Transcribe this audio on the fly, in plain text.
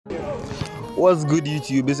What's good,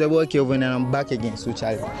 YouTube? It's about Kelvin and I'm back again. So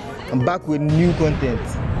Charlie, I'm back with new content.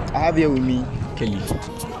 I have here with me Kelly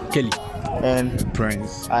and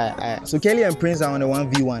Prince. So Kelly and Prince are on a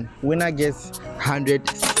 1v1. Winner gets 100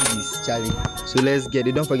 CDs, Charlie. So let's get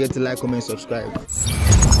it. Don't forget to like, comment, subscribe.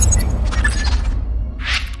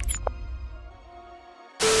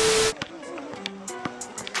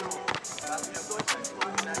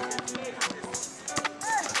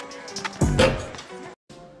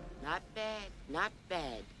 Not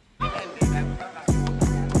bad.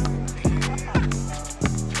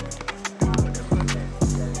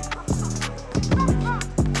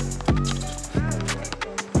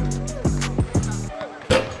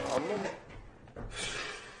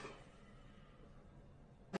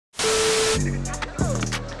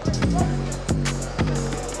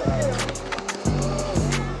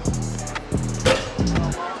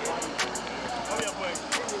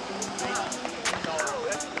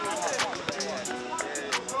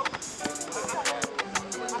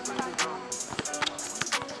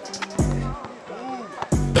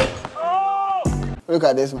 Look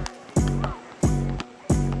at this one.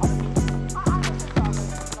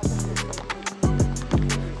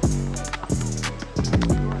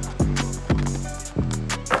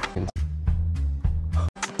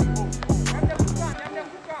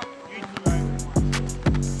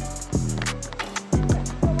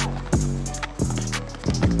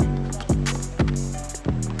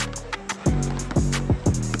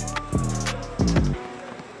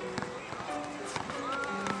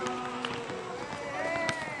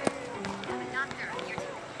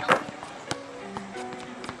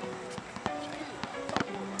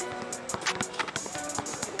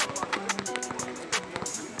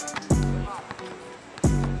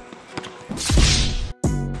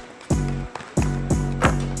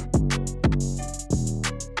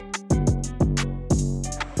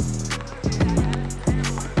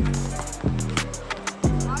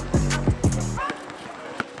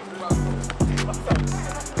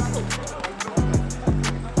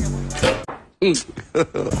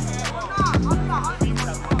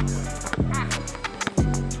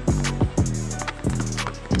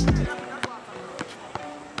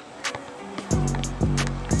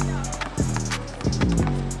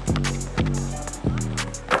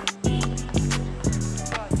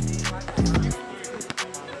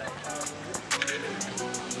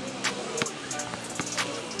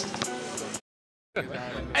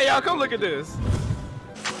 Hey y'all, come look at this.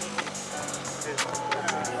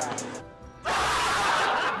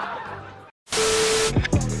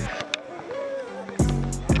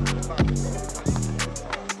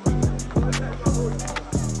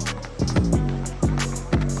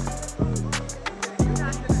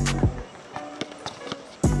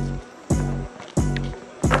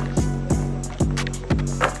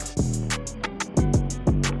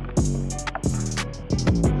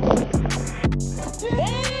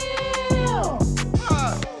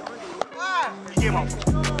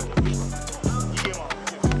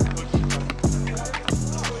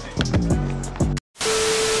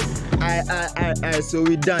 So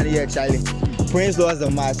we're done here, Charlie. Prince lost the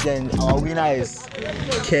match and our winner is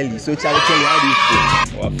Kelly. So Kelly, how do you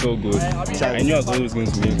feel? Oh, I feel good. Charlie. I knew I was always going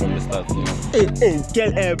to win from the start, you know.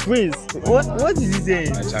 Hey, Prince, what is he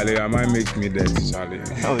saying? Charlie, I might make me dirty, Charlie.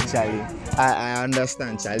 Oh, Charlie, I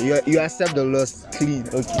understand, Charlie. You accept the loss clean.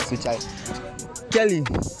 Okay, so Charlie. Kelly,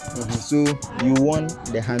 so you won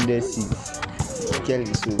the 100 seats. Kelly,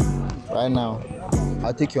 so right now,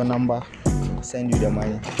 I'll take your number, send you the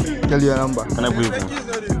money. Kelly, your number. Can I put it in?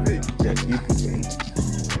 Yes, you put it in.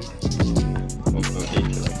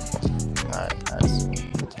 Alright.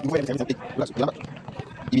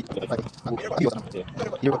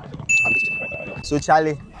 So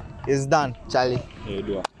Charlie, it's done. Charlie. Yeah,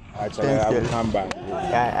 do I will come back.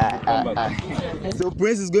 So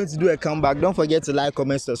Prince is going to do a comeback. Don't forget to like,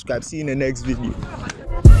 comment, subscribe. See you in the next video.